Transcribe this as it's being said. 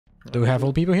Do we have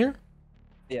all people here?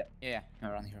 Yeah. Yeah,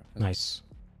 around here. Nice.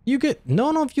 You get...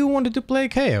 None of you wanted to play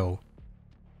KO.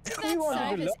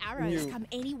 Arrows come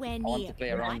anywhere near. I want to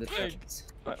play around the right? turrets.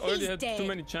 I already had too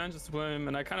many chances to play him,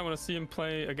 and I kind of want to see him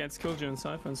play against Killjoy and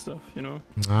Cypher and stuff, you know?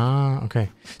 Ah, okay.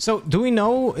 So, do we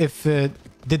know if the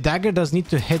dagger does need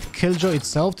to hit Killjoy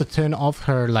itself to turn off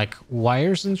her, like,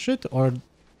 wires and shit? Or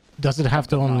does it have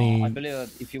to only... I believe that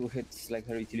if you hit, like,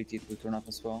 her utility, it will turn off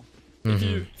as well. If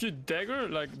you dagger,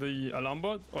 like, the alarm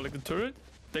bot or, like, the turret,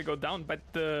 they go down, but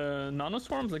the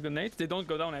nanoswarms, like the nades, they don't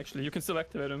go down, actually. You can still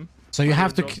activate them. So you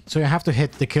have to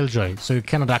hit the Killjoy, so you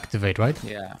cannot activate, right?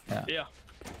 Yeah.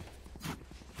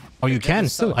 Oh, you can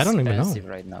still. I don't even know.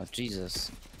 Right now,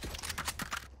 Jesus.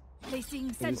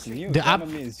 Placing sentry. The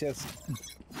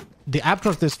app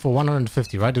dropped this for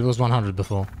 150, right? It was 100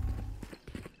 before.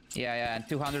 Yeah, and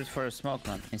 200 for a smoke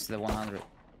man instead of 100. I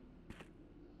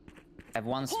have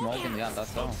one smoke and yeah,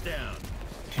 that's all.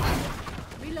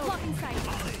 Reloading sight.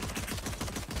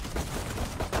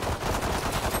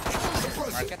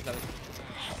 Market low.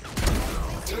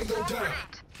 Take them down.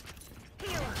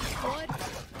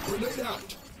 Grenade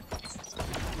out.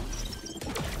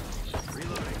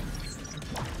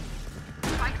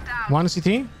 One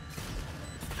CT.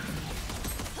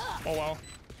 Oh, wow.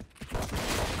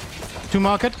 2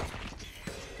 market.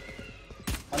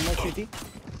 One more city.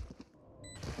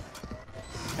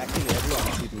 Actually, everyone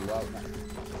is city. Wow, man.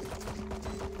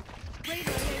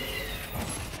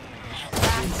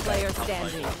 Last player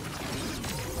standing.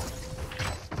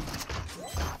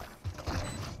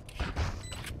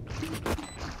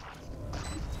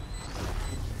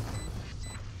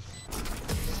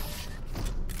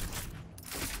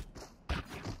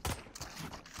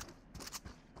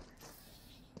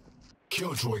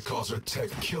 Killjoy calls her tech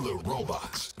killer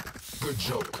robots. Good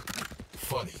joke.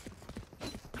 Funny.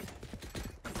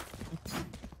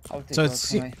 So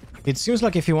it seems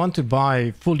like if you want to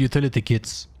buy full utility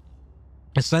kits,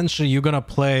 essentially you're gonna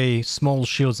play small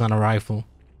shields and a rifle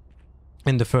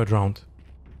in the third round.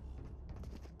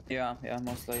 Yeah,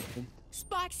 most likely.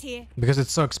 Spikes here. Because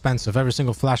it's so expensive. Every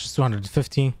single flash is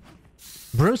 250.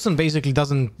 Brimstone basically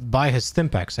doesn't buy his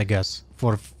stimpaks, I guess,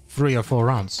 for 3 or 4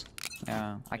 rounds.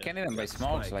 Yeah, I can't even buy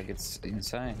smokes, like it's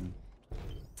insane.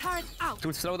 Turret out. It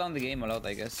would slow down the game a lot,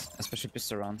 I guess, especially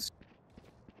pistol rounds.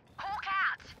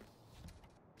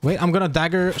 Wait, I'm gonna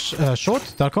dagger short,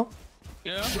 Darko.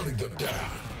 Yeah. Shutting them down.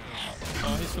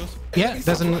 Oh, he's close. Yeah,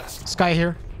 there's a sky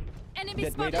here. Enemy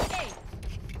spotted A.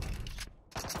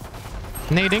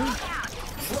 Nading.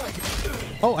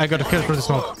 Oh, I got a kill through the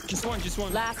smoke. Just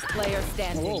one. Last player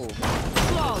standing. Whoa.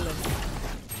 Flawless.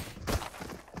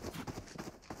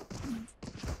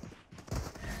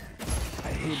 I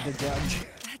hate the judge.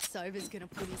 That Sova's gonna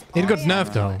put his It got eye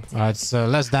nerfed though. It's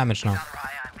less damage now.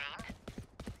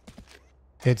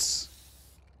 It's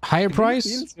higher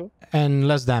price and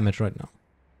less damage right now.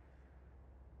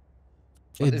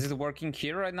 Is it working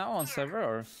here right now on server,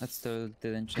 or that still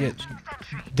didn't change?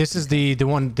 This is the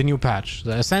new patch.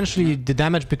 Essentially, the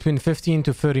damage between 15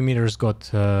 to 30 meters got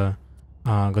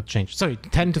changed. Sorry,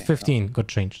 10 to 15 got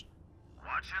changed.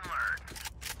 Watch and learn.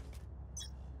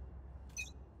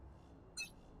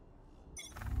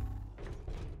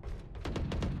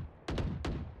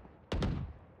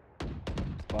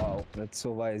 Wow, that's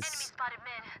so wise.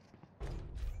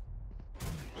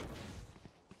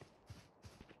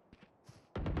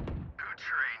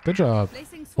 Good job.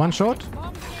 One short.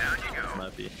 Down you go.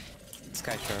 Might be.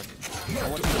 Sky short.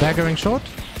 Daggering short.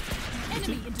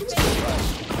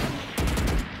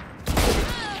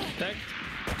 Tag.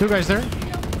 2 guys there.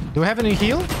 Do we have any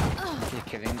heal? You're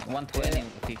kidding.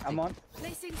 120. I'm on.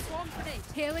 Placing swarm grenade.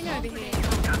 Healing over here.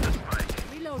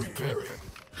 Reloading. Repair it.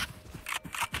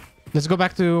 Let's go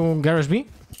back to garage B.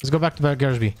 Let's go back to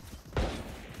garage B.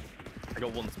 I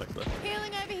got 1 spec there.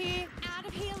 Healing over here. Out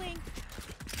of healing.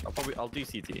 I'll do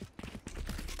CT.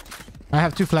 I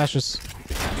have 2 flashes.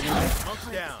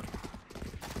 Down.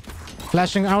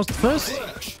 Flashing out first.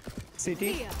 Flash.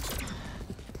 City.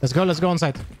 Let's go on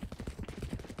site.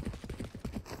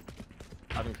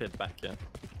 I haven't cleared back yet.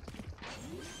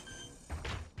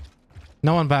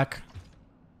 No one back.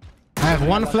 I have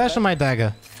 1 flash and my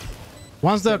dagger.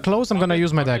 Once they're close, I'm gonna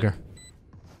use my dagger.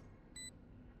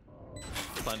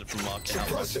 Blinded from market.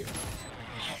 Suppressing.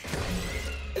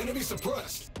 Enemy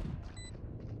suppressed.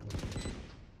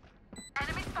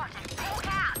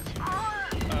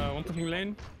 One pushing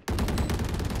lane.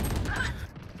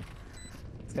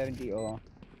 70 or...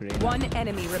 One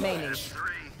enemy remaining.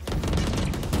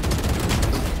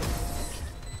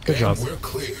 Good job. We're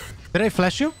clear. Did I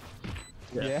flash you?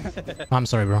 Yeah. I'm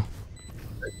sorry, bro.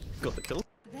 Got the kill.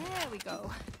 There we go.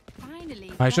 Finally.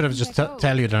 Finally. I should have just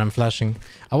tell you that I'm flashing.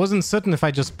 I wasn't certain if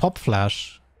I just pop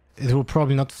flash, it will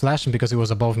probably not flash him because he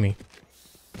was above me.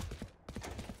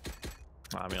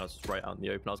 I mean, I was just right out in the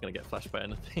open. I was going to get flashed by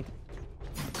anything.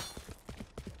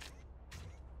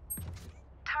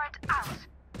 Turret out.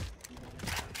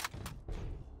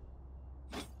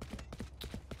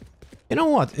 You know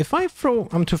what? If I throw...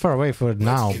 I'm too far away for it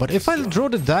now, but if I draw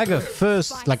the dagger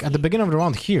first, like at the beginning of the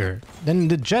round here, then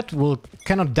the jet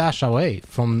cannot dash away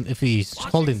from if he's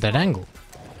holding that angle.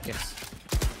 Yes.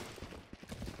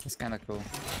 It's kind of cool.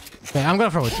 Okay, I'm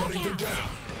gonna throw it.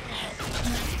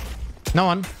 No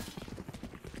one.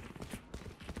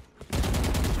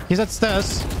 He's at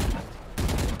stairs.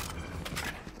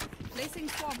 Placing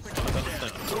swarm grenade.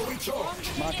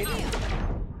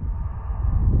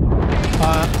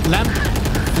 Lamp.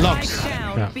 Locks.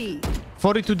 Down Yeah. B.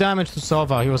 42 damage to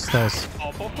Sova. He was stairs.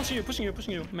 Oh, pushing you,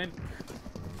 man.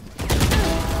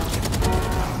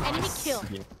 Enemy kill.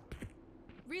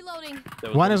 Reloading. There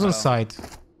was One is on site.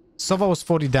 Sova was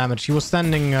 40 damage. He was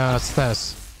standing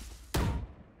stairs.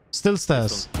 Still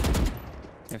stairs.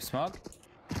 You have smoke?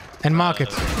 And market.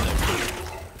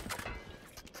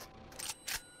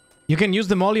 You can use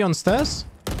the molly on stairs?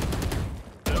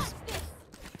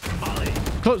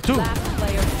 Two. Last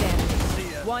player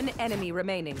standing. One enemy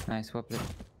remaining. Nice, whoop it.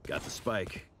 Got the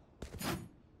spike.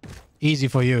 Easy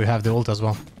for you. You have the ult as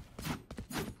well.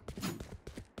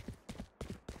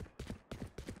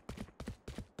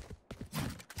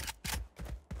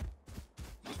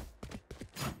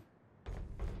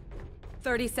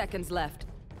 $30 seconds left.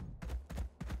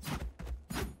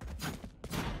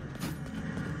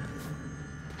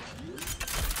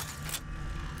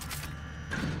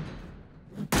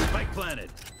 Spike planted.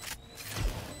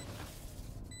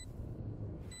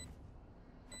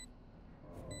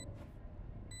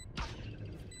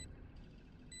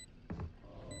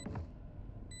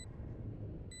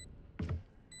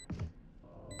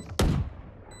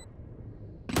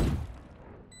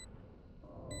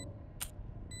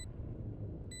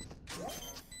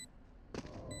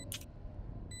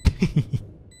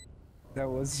 That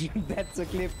was you. That's a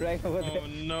clip right over there. Oh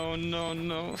no, no,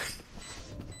 no.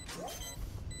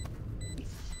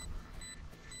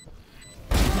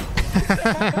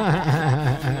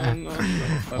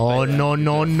 Oh no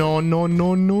no no no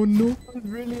no no no.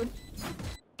 Brilliant.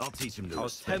 I'll teach him to I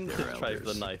was respect tempted their to try for the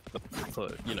elders. knife, but I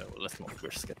thought, you know, let's not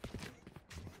risk it.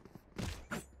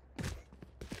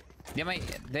 Yeah,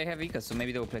 they have Ika, so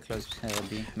maybe they will play close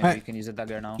B. Maybe you can use a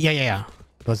dagger now. Yeah.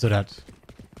 Let's do that.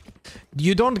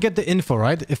 You don't get the info,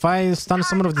 right? If I stun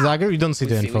someone with the dagger, you don't see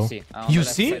the info. We see. On You the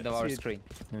left see? side of our screen.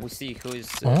 We see who is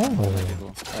Oh.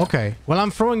 eligible. Okay. Well, I'm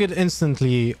throwing it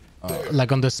instantly,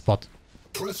 like on this spot.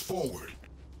 Press forward.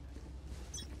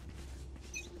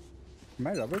 Am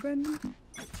I rubber band?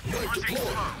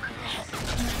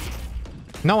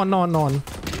 No one. Low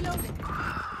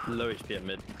HP at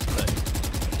mid.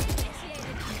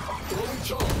 Throwing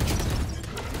charge.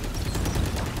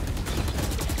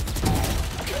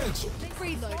 Cancel.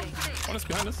 Reloading. One is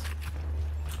behind us.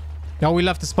 No, we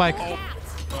left the spike. They don't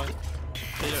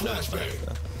know.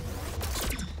 Flashbang.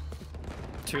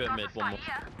 Two at mid, one more.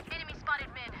 Enemy spotted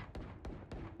mid.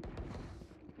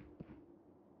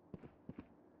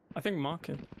 I think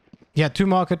market. Yeah, 2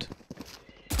 market.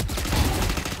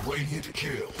 Radiant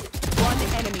kill. One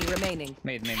enemy remaining.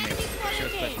 Made. She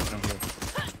was flashing from here.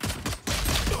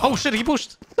 Oh shit, he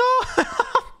pushed. No!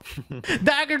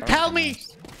 Dagger, tell me!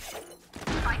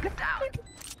 Spike down.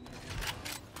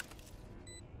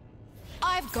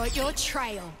 I've got your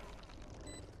trail.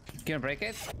 Can you break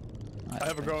it? I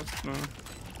have a ghost. No.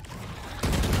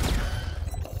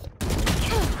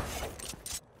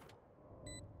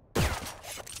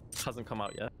 Hasn't come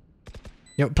out yet.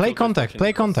 Yo, play contact,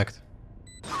 play contact.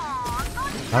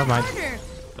 Never mind.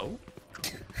 Oh,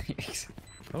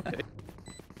 okay.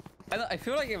 I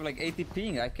feel like I have like 80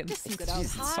 ping. I can. Just think Jeez, that I was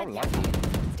it's so hard. lucky.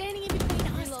 Standing in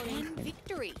between us and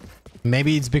victory.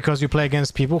 Maybe it's because you play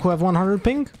against people who have 100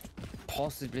 ping?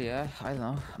 Possibly, yeah. I don't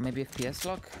know. Maybe FPS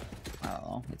lock. I don't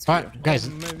know. It's Alright, weird. guys,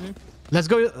 Maybe. let's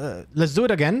go. Let's do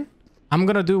it again. I'm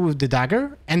gonna do with the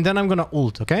dagger, and then I'm gonna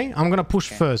ult, okay? I'm gonna push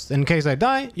first. In case I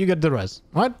die, you get the res.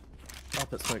 Alright? I'll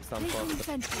put smokes down Placing faster.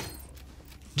 sentry.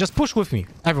 Just push with me,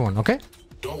 everyone, okay?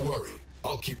 Don't worry.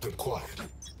 I'll keep them quiet.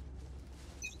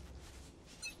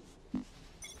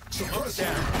 Suppress it.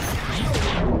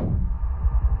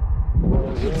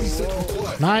 Reset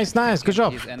required. Nice, good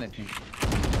job. Use anything.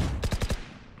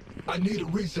 I need a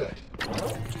reset.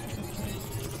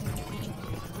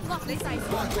 Lovely sight.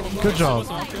 Good job.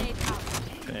 Okay,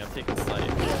 I'm taking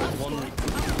site. One.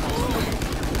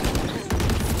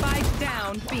 Spike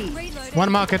down B. Reloading.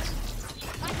 1 market.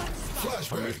 I'm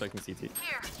Flashbang. smoking CT.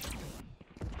 Here.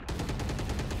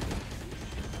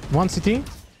 One CT.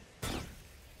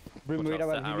 Brim, wait, I Watch out,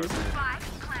 will the give you. arrow. Spike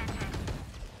planted.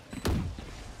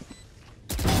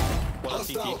 One on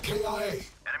Hostile CT. KIA.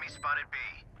 Enemy spotted B.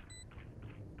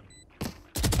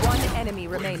 One enemy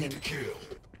remaining. Kill.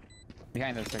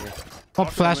 Behind us, I guess.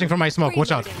 Pop flashing from my smoke.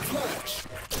 Watch out. Flash.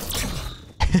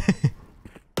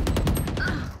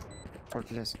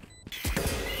 Fortress.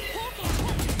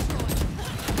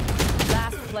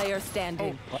 Last player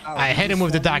standing. I hit him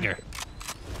with the dagger.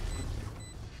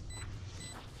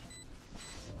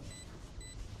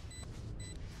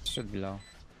 Should be low.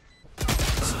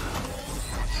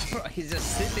 Bro, he's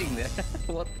just sitting there.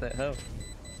 What the hell?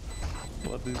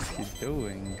 What is he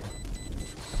doing?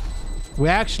 We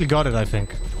actually got it, I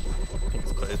think.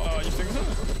 It's close. Oh, you think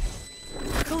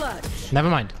so? Clutch. Never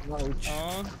mind. Ouch.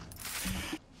 Uh,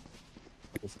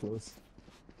 It's close.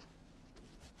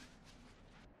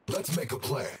 Let's make a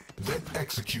plan, then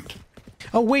execute.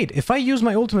 Oh wait, if I use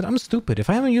my ultimate, I'm stupid. If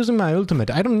I haven't using my ultimate,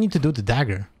 I don't need to do the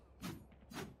dagger.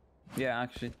 Yeah,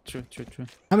 actually, true.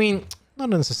 I mean, not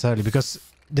necessarily, because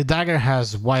the dagger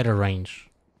has wider range.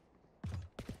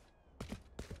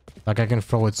 Like I can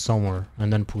throw it somewhere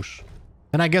and then push.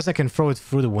 And I guess I can throw it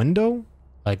through the window.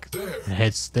 Like it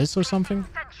hits this or something.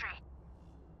 Sentry.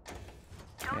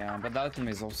 Yeah, but the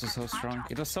ultimate is also so strong.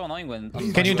 It was so annoying when...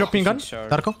 Can you drop me a gun, Sure.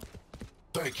 Darko?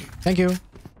 Thank you. Thank you.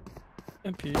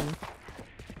 MP.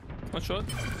 One shot.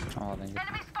 Oh, thank you.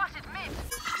 Enemy spotted mid.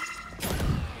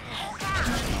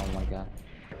 Oh my god.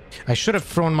 I should have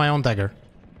thrown my own dagger.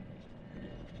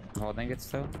 Holding it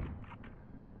still.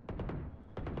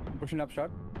 Pushing up shot.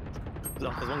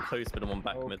 There's one close mid and one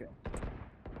back mid. Okay.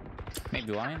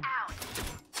 Maybe wine.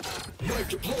 Knife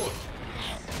deployed.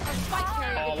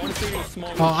 Oh, one single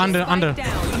small. Oh, under.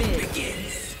 Down mid.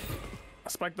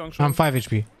 Spike down shot. I'm 5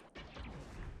 HP.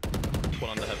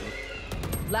 One under heaven.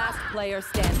 Last player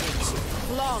standing.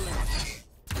 Flawless.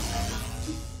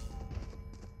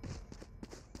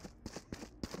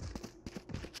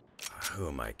 Who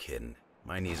am I kidding?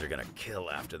 My knees are gonna kill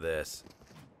after this.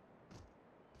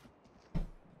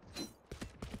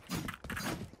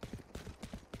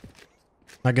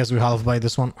 I guess we half by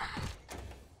this one.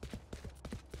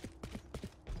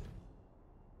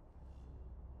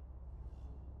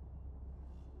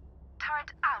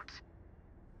 Turret out.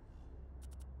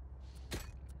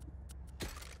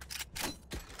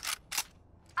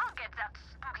 I'll get that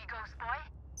spooky ghost boy.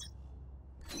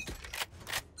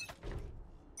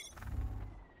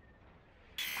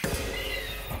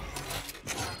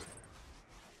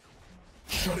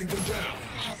 Shutting them down.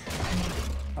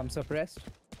 I'm suppressed.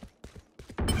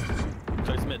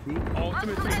 Close mid.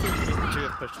 Ultimate. Two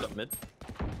have pushed up mid.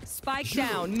 Spike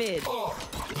down mid. Are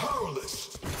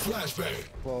powerless. Flashbang.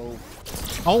 Whoa.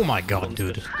 Oh my god, One's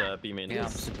dude. pushed B main. Yeah,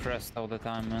 I'm suppressed all the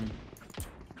time, man.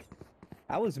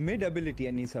 I was mid ability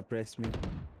and he suppressed me.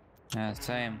 Yeah,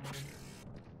 same.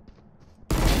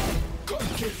 Gun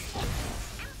kill.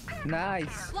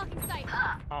 Nice. Blocking sight.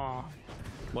 Ah.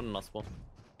 One in last one.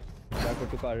 Darko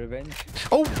took our revenge.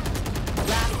 Oh!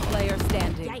 Last player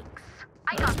standing. Yikes.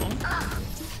 I got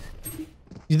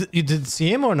You did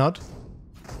see him or not?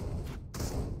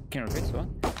 Can you repeat what?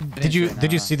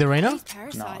 Did you see the Reyna? These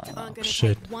parasites No. aren't gonna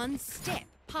Shit. take one step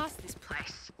past this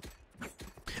place.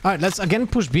 Alright, let's again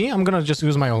push B. I'm gonna just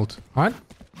use my ult. Alright?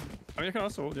 I mean, you can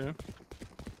also hold, yeah.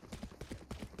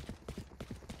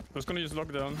 I was gonna use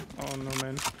lockdown. Oh no,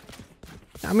 man.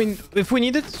 I mean, if we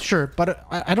need it, sure. But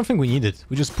I don't think we need it.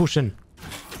 We just push in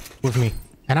with me.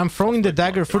 And I'm throwing the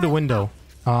dagger through the window.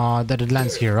 That it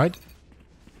lands here, right?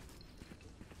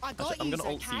 I got I'm you, gonna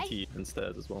ult okay? CT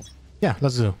instead as well. Yeah,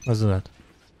 let's do that.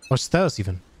 Or stairs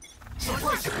even.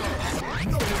 Suppress it.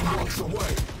 No one walks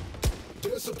away.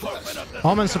 They're suppressed.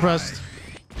 Omen suppressed.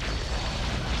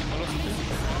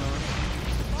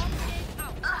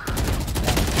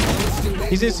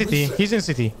 He's in city. He's in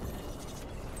city.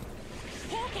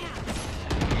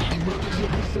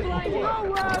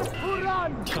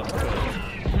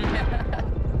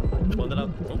 One that out.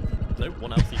 Oh, no,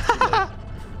 one out CT.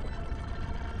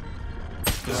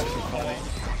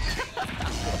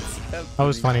 That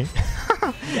was funny.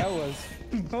 That was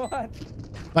what?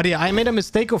 But yeah, I made a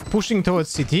mistake of pushing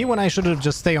towards CT when I should have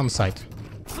just stay on site.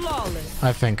 Flawless.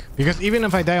 I think. Because even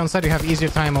if I die on site, you have easier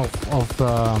time of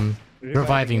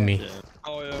reviving me.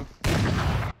 Oh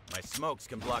yeah. My smokes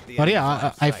can block the But enemy's yeah, line I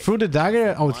of sight. threw the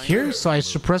dagger out here, so I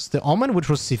suppressed the Omen, which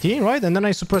was CT, right? And then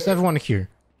I suppressed everyone here.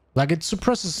 Like, it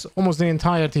suppresses almost the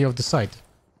entirety of the site.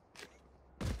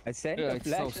 I sent Yeah, a it's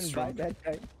so flash and by strong. that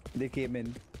time they came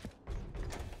in.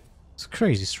 It's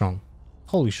crazy strong.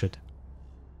 Holy shit.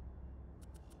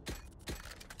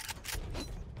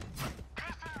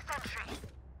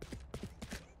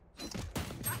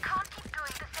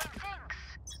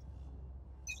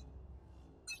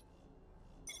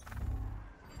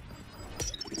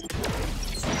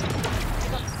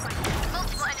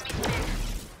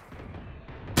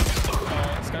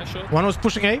 Sky shot. One was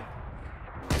pushing A.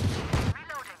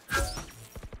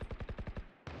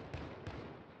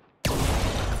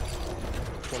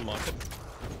 One market.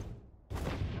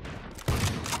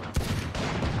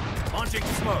 Launching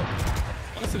smoke.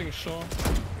 I'm sitting short.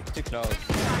 Too close.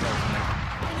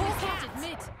 Whole spotted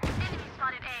mid. Enemy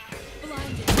spotted A.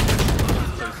 Blinded.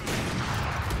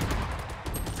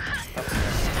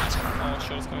 Oh,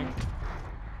 short is coming.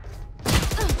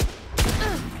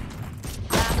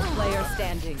 Last player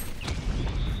standing.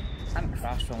 I'm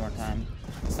crashed one more time.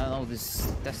 I don't know,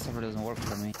 this test server doesn't work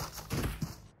for me.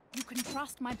 You can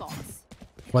trust my boss.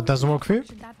 What doesn't work for you?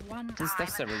 That one This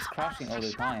test server is crashing all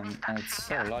the time and it's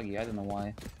so laggy, I don't know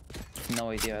why. No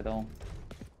idea at all.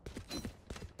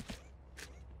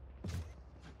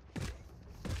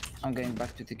 I'm getting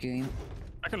back to the game.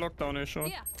 I can lock down A short.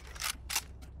 here.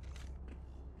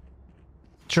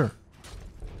 Sure.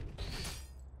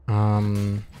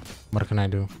 What can I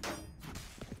do?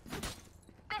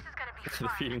 This is gonna be To the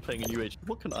feeling playing in UH.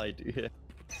 What can I do here?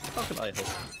 How can I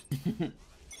help?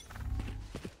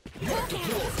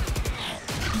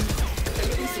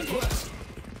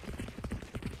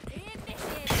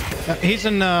 He's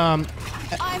in I'm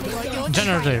your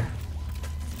generator.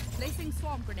 Placing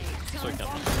swarm grenade. Sorry, Swarm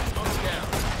Captain.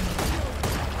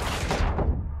 grenade.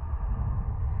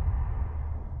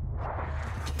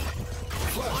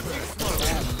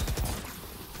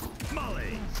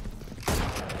 Molly.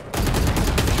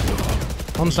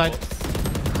 On site.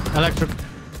 Electric.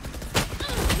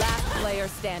 Last player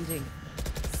standing.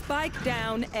 Spike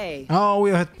down A. Oh, we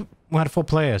had 4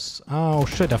 players. Oh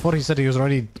shit! I thought he said he was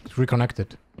already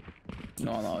reconnected.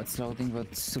 No, it's loading,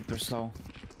 but super slow.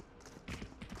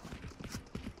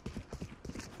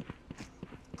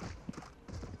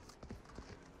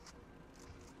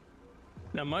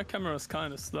 Yeah, my camera's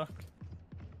kind of stuck.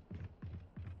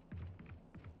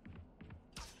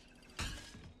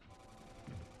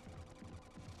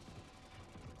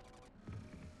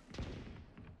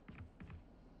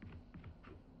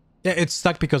 Yeah, it's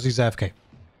stuck because he's AFK.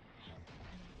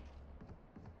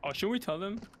 Oh, should we tell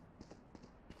them?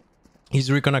 He's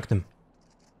reconnecting.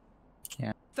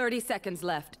 30 seconds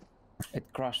left. It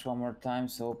crashed one more time,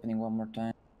 so opening one more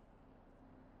time.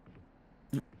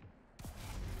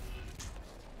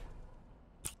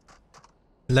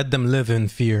 Let them live in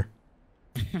fear.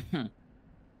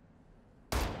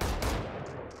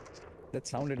 That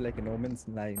sounded like an Omen's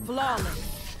line.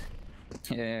 Flawless.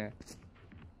 Yeah.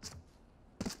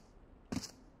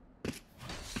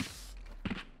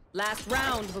 Last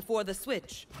round before the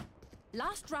switch.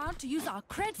 Last round to use our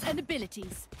creds and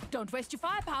abilities. Don't waste your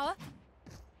firepower.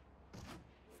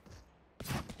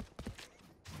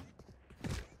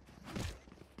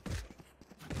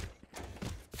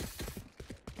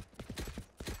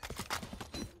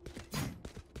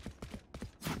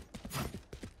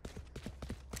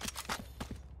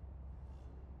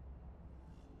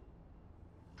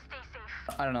 stay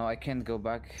safe. I don't know, I can't go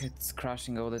back. It's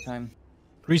crashing all the time.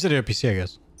 Reset your PC, I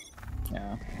guess.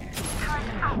 Yeah.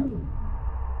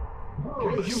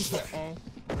 Use that. Oh.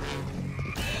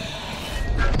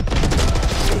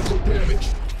 Critical damage.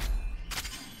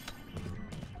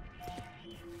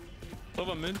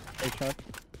 Over mid. A shot.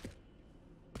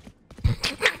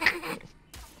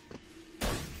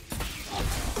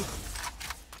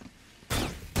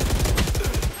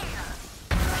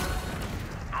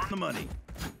 On the money.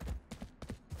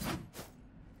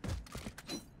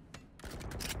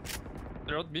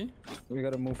 They're out B. We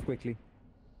gotta move quickly.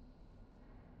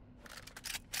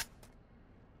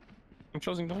 I'm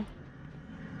closing down.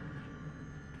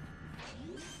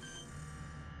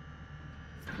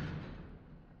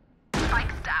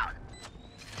 Spikes down.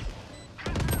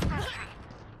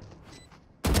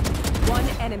 One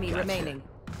enemy remaining.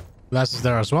 Last is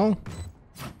there as well.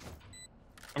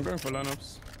 I'm going for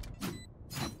lineups.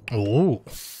 Oh.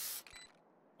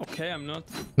 Okay, I'm not.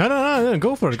 No,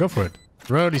 go for it, go for it.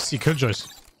 We already see Killjoys.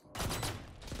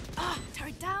 Ah,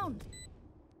 turret down.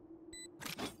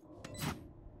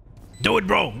 Do it,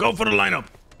 bro. Go for the lineup.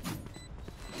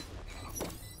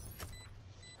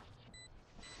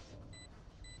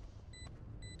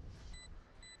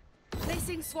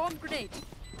 Placing swarm grenade.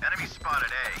 Enemy spotted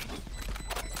A.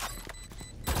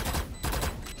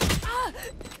 Ah,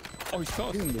 Oh, he's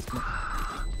close. Doing this.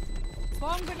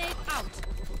 swarm grenade out.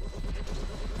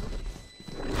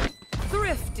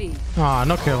 Thrifty. Ah,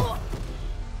 no kill.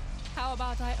 How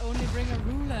about I only bring a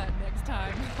ruler next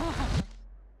time?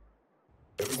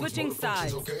 Everyone's Switching motor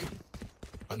functions sides. okay?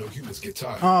 I know humans get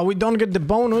tired. Ah, we don't get the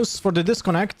bonus for the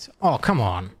disconnect. Oh, come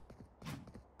on.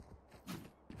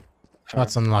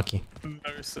 That's unlucky.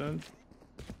 Very sad.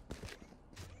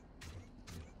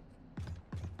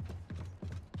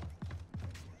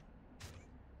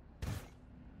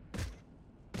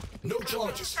 No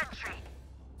charges.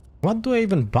 What do I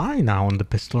even buy now on the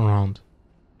pistol round?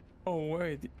 Oh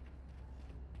wait.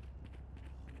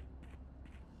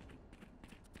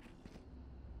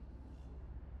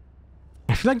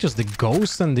 I feel like just the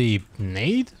ghost and the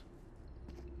nade.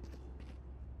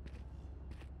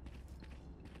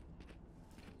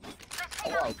 Oh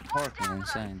wow, parking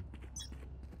insane.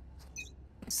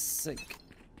 Sick.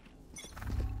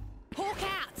 Hawk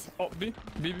out. Oh, B.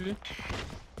 B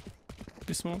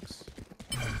smokes.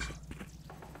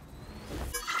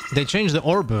 They changed the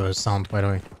orb sound, by the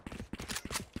way.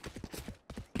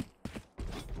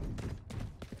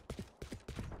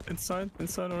 Inside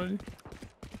already.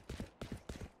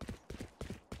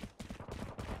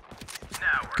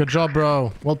 Good job,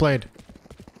 bro. Well played.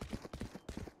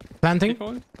 Planting?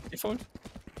 Default.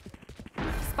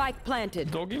 Spike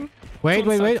planted. Dogging. Wait.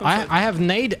 Two inside. I have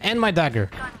nade and my dagger.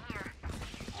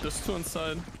 There's two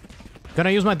inside.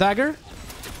 Gonna use my dagger?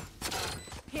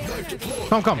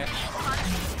 Come.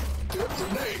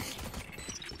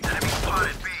 Enemy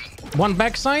spotted B. One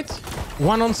backside,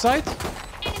 one on site.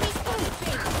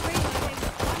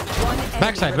 One enemy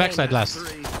Backside remaining. last.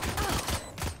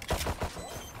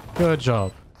 Good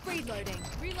job. Reloading.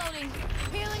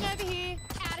 Healing over here.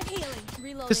 Out of healing.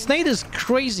 Reloading. This nade is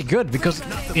crazy good because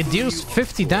it deals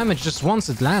 50 damage just once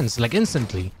it lands, like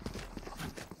instantly.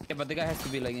 Yeah, but the guy has to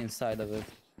be like inside of it.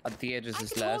 At the edges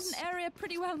is Controlled less. an area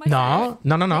pretty well myself.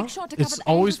 No. Make sure to cover It's the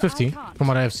always angles I 50 can't. from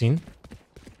what I have seen.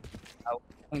 I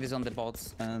think it's on the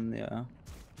bots and yeah.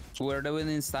 Where they went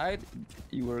inside,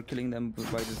 you were killing them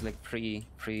by just like free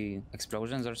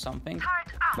explosions or something.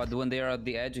 But when they are at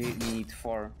the edge, you need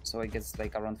 4, so it gets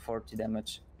like around 40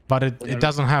 damage. But it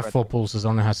doesn't have 4 pulses, it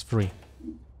only has 3.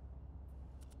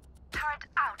 Turret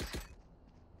out.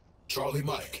 Charlie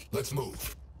Mike, let's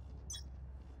move.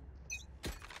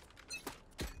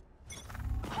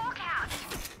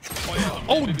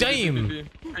 Oh, damn!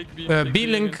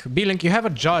 B-Link, you have a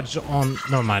judge on...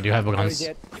 No, mind, you have guns.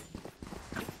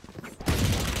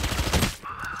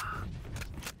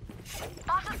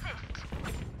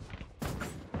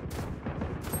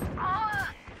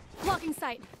 Blocking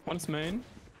sight. One's main.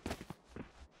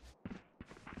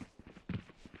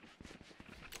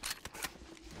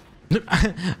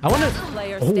 I wanna...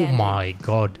 Player Oh standing. my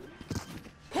god.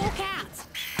 Hawk out.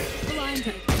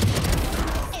 Blinded.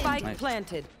 Spike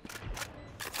planted.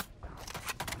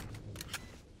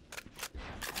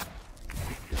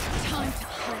 Time to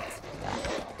hunt.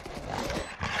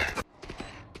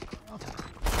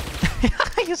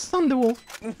 You stunned the wolf.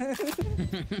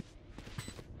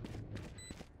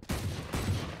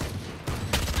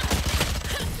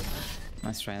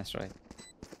 Nice try.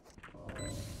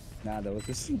 Nah, that was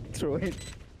just throw it.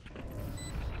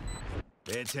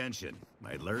 Pay attention.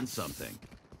 Might learn something.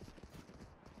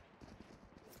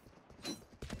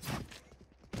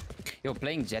 Yo,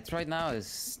 playing Jet right now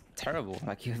is terrible.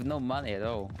 Like you have no money at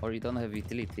all, or you don't have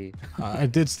utility.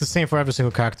 It's the same for every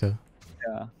single character.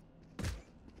 Yeah.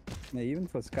 Yeah, even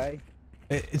for Sky.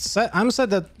 It's sad, I'm sad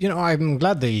that, you know, I'm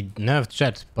glad they nerfed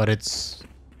Jet, but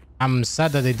I'm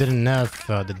sad that they didn't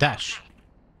nerf the dash.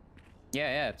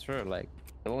 Yeah, true. Like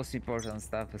the all support and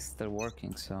stuff is still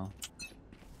working, so.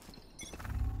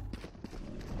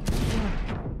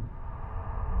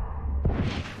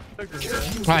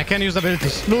 Oh, I can't use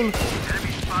abilities. Lol. Enemy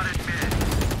spotted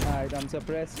mid. Alright, I'm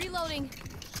suppressed. Reloading.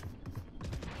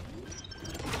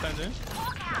 Planting.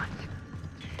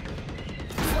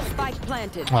 Spike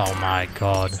planted. Oh my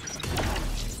god.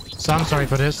 So I'm sorry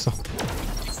for this.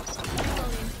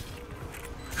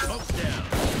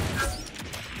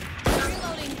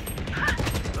 Reloading.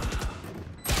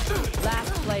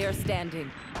 Last player standing.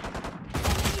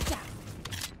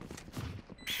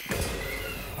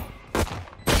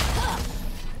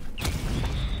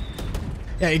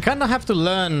 Yeah, you kind of have to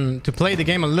learn to play the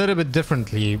game a little bit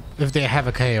differently if they have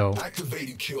a KO.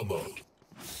 Activating kill mode.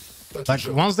 That's Like, a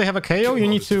joke. once they have a KO, Kill you mode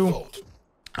need is to default.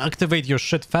 activate your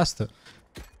shit faster.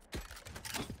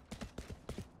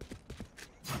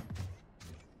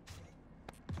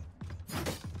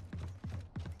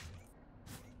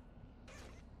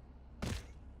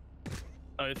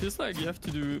 It feels like you have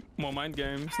to do more mind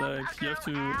games. Like you have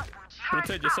to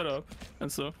rotate your setup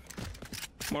and stuff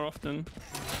more often.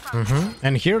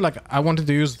 And here, like, I wanted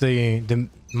to use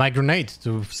my grenade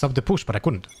to stop the push, but I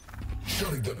couldn't.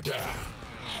 Shutting them down.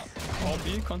 All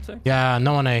B contact. Yeah,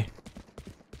 no one A.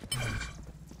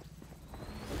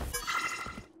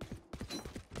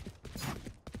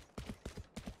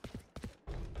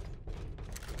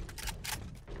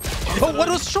 Oh, what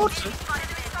was short?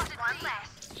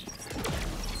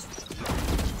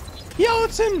 Yo,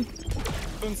 it's in!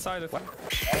 Two inside.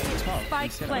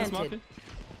 Spike planted.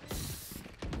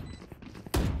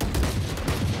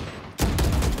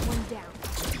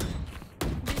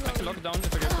 it down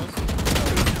if I get close.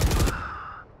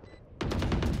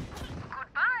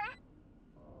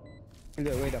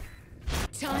 Goodbye. Wait up.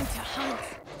 Time to hunt.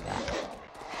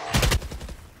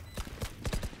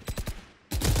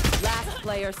 Last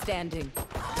player standing.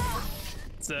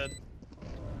 Dead.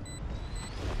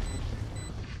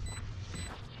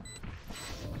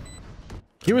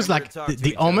 He was like,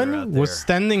 the Omen was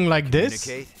standing like this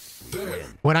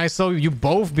when I saw you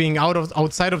both being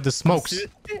outside of the smokes.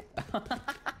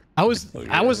 I was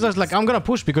just like, I'm gonna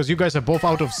push because you guys are both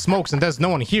out of smokes and there's no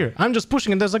one here. I'm just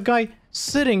pushing and there's a guy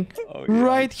sitting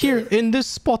right here in this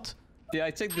spot. Yeah,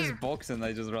 I checked this box and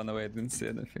I just ran away. I didn't see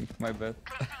anything. My bad.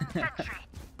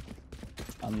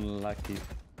 Unlucky.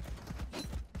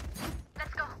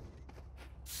 Let's go.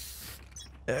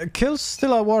 Kills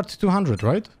still award 200,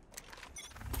 right?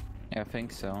 Yeah, I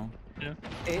think so. Yeah.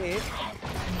 A.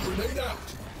 Grenade out.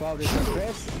 Wow, there's a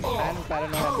press and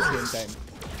paranoia at the same time.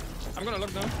 I'm gonna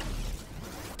lock down.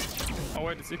 Oh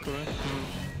wait, it's equal, right?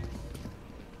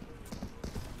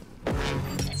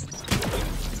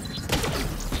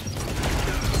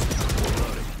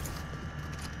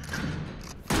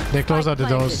 They close out the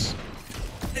doors.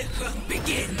 The hunt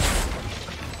begins.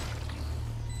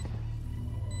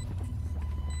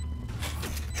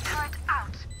 Turret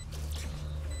out.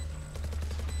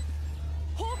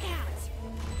 Hawk out.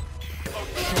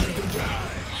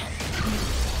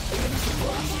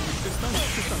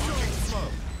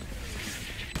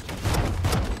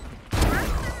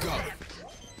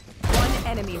 One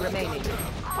enemy remaining.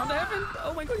 Under heaven!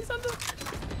 Oh my god, he's under!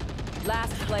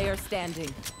 Last player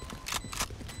standing.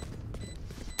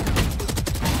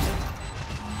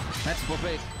 That's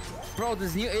perfect. Bro,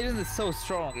 this new agent is so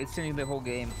strong. It's changing the whole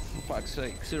game. For fuck's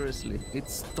sake, seriously.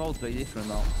 It's totally different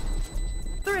now.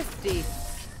 Thrifty.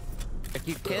 Like,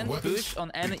 you can't push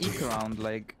on any eco round.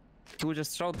 Like, he will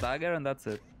just throw dagger and that's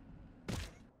it.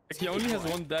 Like, he only has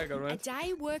one dagger, A right?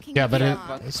 day working. Yeah, but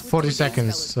hard it's would 40 be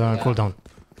seconds so cooldown.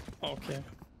 Okay.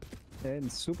 Yeah,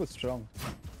 it's super strong.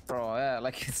 Bro, yeah,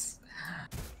 like it's...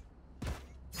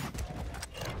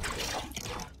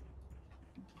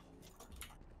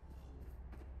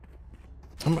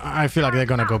 I feel like they're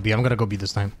gonna go B. I'm gonna go B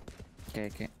this time. Okay,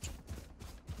 okay.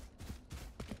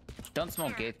 Don't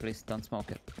smoke gate, please. Don't smoke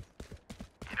it.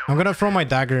 I'm gonna throw my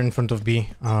dagger in front of B,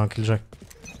 Killjoy.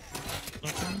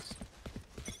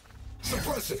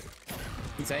 Suppressing.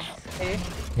 Say? A.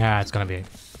 Yeah, it's gonna be.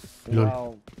 Lol.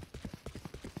 Wow.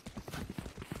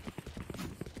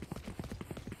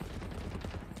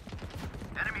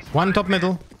 One top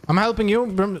middle. I'm helping you,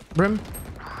 Brim.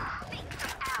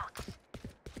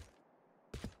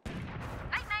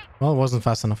 Well, it wasn't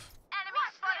fast enough. Enemy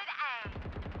spotted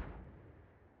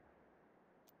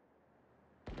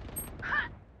A.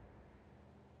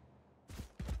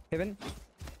 Heaven.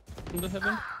 Under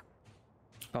heaven.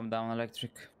 Calm down,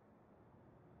 electric.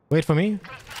 Wait for me.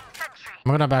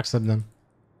 I'm gonna backstab them.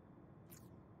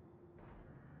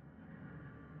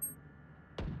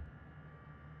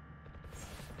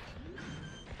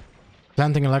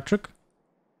 Planting electric.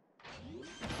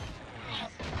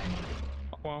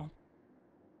 Wow.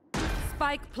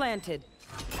 Spike planted.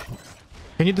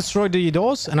 Can you destroy the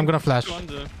doors? And I'm gonna flash. Two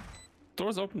under.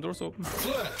 Doors open, doors open.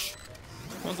 Flash.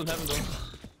 One's on heaven though.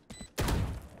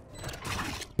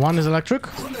 One is electric.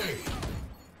 Grenade.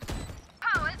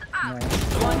 Powers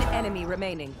up. One enemy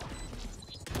remaining.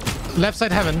 Left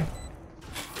side heaven.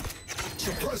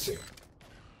 Suppressing.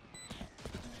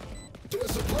 They're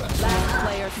suppressed. Last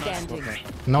player standing.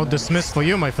 No dismiss for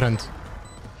you, my friend.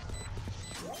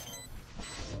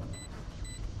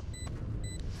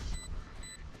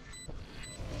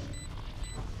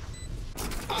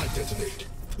 I detonate.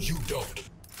 You don't.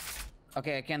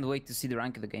 Okay, I can't wait to see the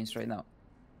ranked against right now.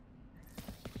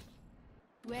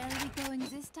 Where are we going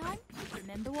this time?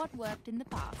 Remember what worked in the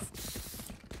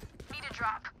past. Need a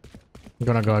drop. I'm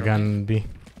gonna go again B.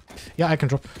 Yeah, I can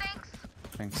drop.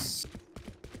 Thanks.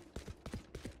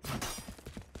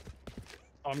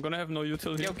 I'm gonna have no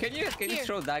util here. Yo, can you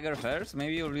throw dagger first?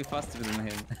 Maybe you'll be faster than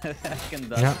him. I can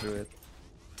dash Yeah. through it.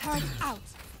 Turret out.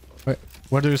 Wait,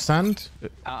 where do you stand?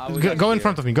 I will Go in here.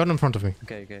 front of me. Go in front of me.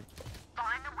 Okay, okay.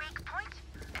 Find the weak point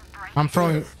and break I'm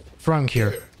throwing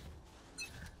here.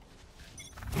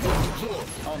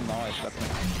 Oh no, I got me.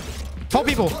 4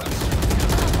 people.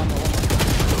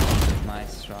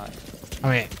 Nice try. I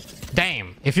mean,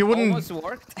 damn. If you wouldn't, Almost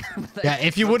worked. yeah,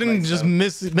 if you wouldn't just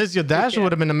miss your dash, it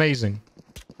would have been amazing.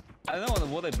 I don't know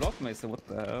what I blocked me, so what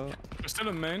the hell? We're still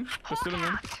in main. We're still in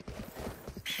main.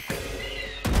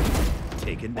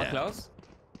 Taken One down. close.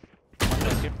 I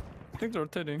think they're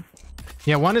rotating.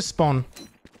 Yeah, one is spawn.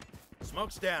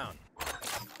 Smoke's down.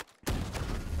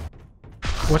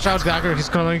 Watch out, dagger. He's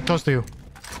coming close to you.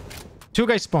 2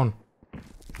 guys spawn.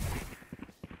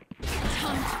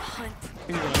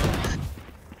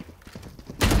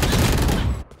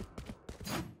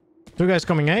 Two guys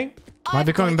coming, eh? Might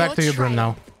be coming back to you, Brim,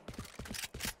 now.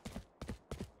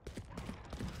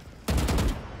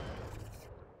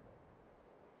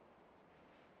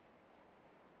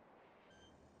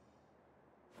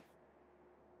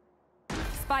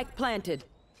 Spike planted.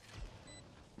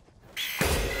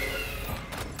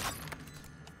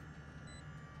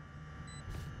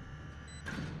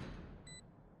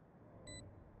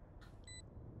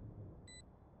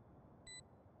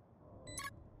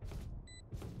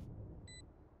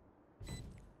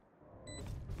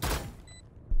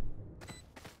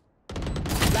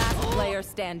 Last player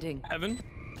standing. Heaven.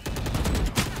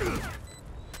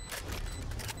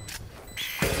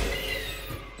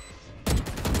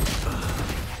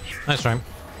 Nice try.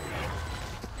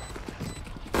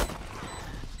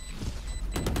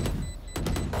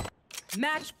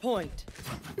 Match point.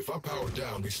 If I power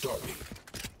down, restart me.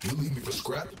 You leave me for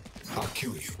scrap, I'll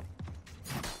kill you.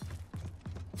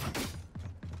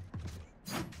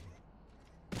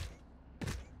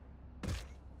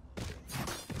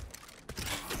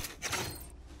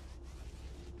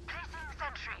 Placing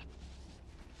sentry.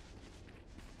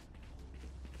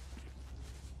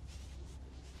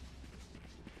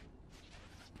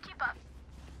 Keep up.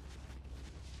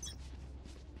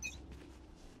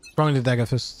 Throwing the dagger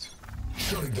first.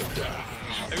 Shutting them down.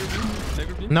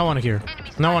 No one here.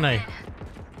 No one A.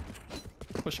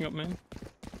 Pushing up main.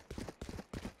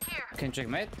 Here. Can you check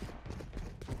mid?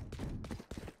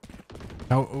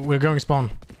 No, we're going spawn.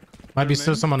 Might be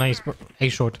still someone A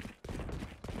short.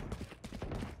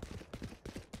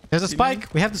 There's a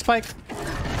spike. We have the spike. No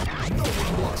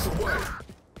one walks away.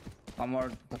 One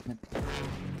more. Top mid.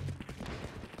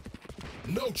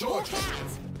 No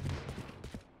charges.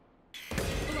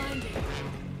 Blinding.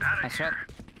 Nice shot.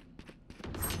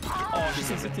 Oh, he's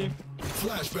sensitive.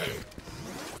 Flashbang.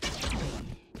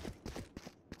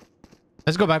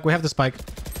 Let's go back. We have the spike.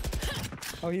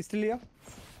 Oh, he's still here?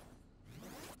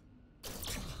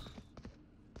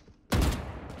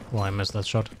 Oh, I missed that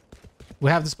shot.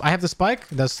 We have this. I have the spike.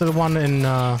 There's still one in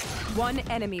One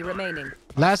enemy remaining.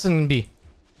 last in B.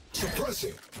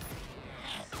 Suppressing.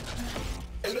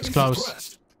 Enemy close.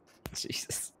 suppressed.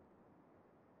 Jesus.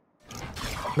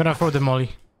 I'm gonna throw the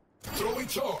molly. Throwing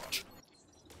charge.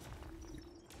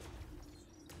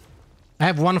 I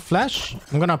have one flash.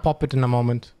 I'm gonna pop it in a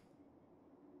moment.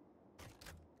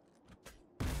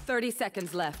 30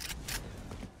 seconds left.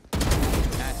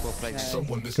 Nice, well played.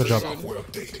 Someone missed Good the job. software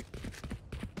update.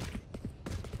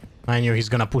 I knew he's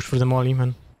gonna push for the molly,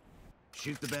 man.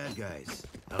 Shoot the bad guys.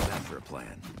 How's that for a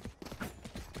plan?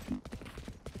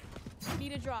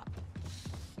 Need a drop.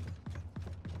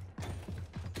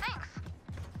 Thanks.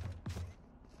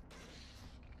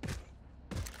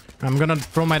 I'm gonna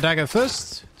throw my dagger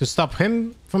first to stop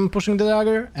him from pushing the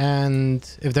dagger,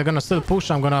 and if they're gonna still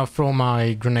push, I'm gonna throw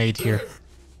my grenade here.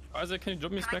 Isaac, can you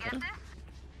drop me a Can I spectre? get this?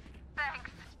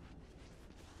 Thanks.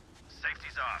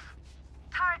 Safety's off.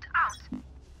 Turret out.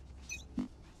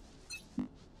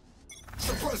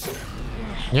 Suppressing.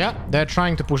 Yeah, they're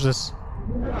trying to push this.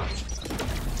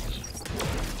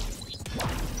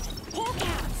 Hawk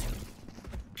out.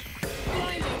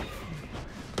 Blinding.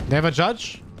 They have a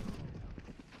judge.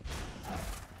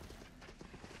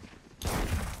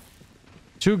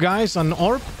 Two guys on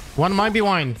orb. One might be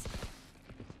wine.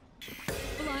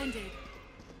 Blinded.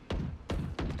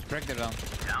 Break the down.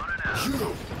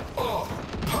 You are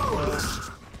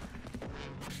powerless.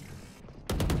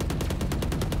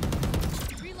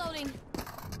 Reloading.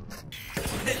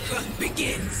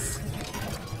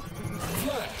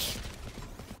 Flash.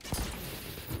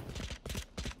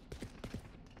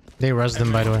 They res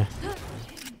them, by the way.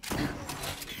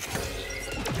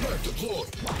 Knife deployed.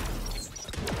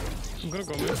 I'm gonna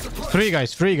go mid.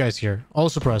 Three guys here. All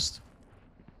suppressed.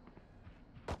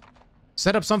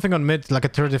 Set up something on mid, like a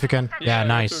turret if you can. Yeah, through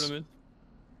nice. the mid.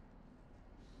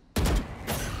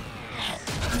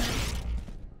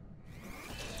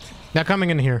 They're coming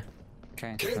in here.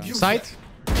 Okay. Can't use Sight.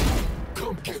 that.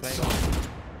 Come get some.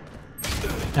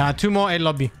 Two more A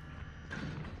lobby.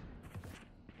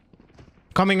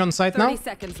 Coming on site 30 now.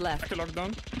 seconds I left. can lock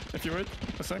down if you wait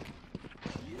a sec.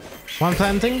 One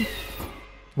planting.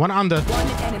 One under. One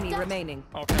enemy remaining.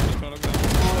 Okay, I'm just gonna lock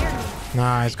down.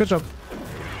 Nice. Good job.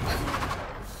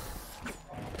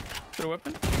 Get a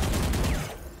weapon.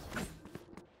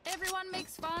 Everyone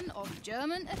makes fun of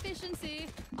German efficiency.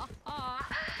 Ha ha.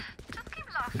 Just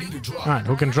keep laughing. Need a drop. Alright,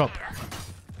 who can drop?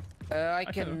 I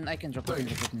can drop. I can drop.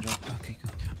 Okay,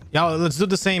 good. Yeah, let's do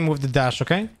the same with the dash,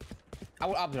 okay? I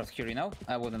will updraft here, you know,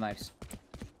 with the knives.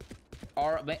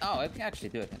 Or oh, I can actually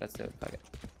do it. Let's do it. Fuck it.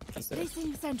 Let's do it.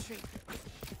 Placing sentry.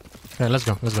 Okay, let's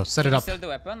go. Let's go. Set it up. Sell the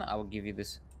weapon. I will give you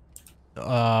this.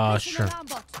 Placing Sure. alarm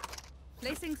bot.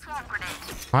 Placing swarm grenade.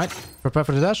 Alright, prepare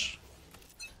for the dash.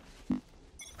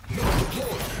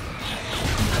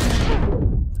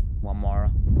 One more.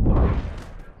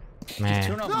 Man.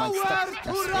 Turn off my stuff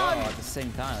as well at the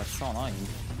same time. That's so annoying.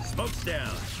 Smoke's down.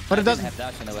 But it I didn't doesn't. have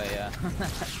dash in a way, yeah.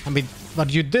 I mean, but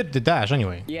you did the dash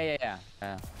anyway. Yeah.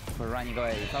 For running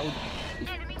away. If I would,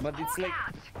 but it's like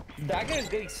dagger is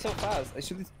getting so fast.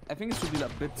 I think it should be a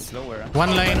bit slower.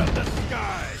 One lane.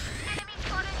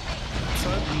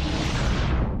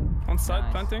 On side,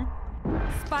 Nice. planting.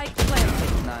 Spike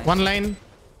planted. Nice. One lane.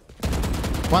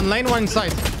 One lane, one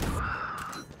side.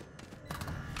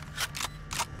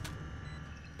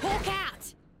 Hawk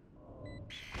out.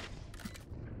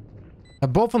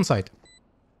 Both on side.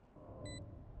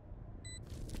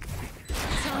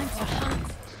 Time to hunt.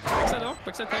 Backside off,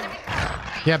 backside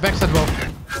tag. Yeah, backside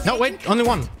both. No, wait, only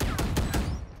one.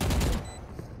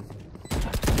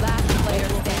 Last player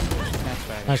standing. That's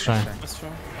right. Nice try. That's true.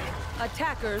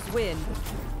 Attackers win.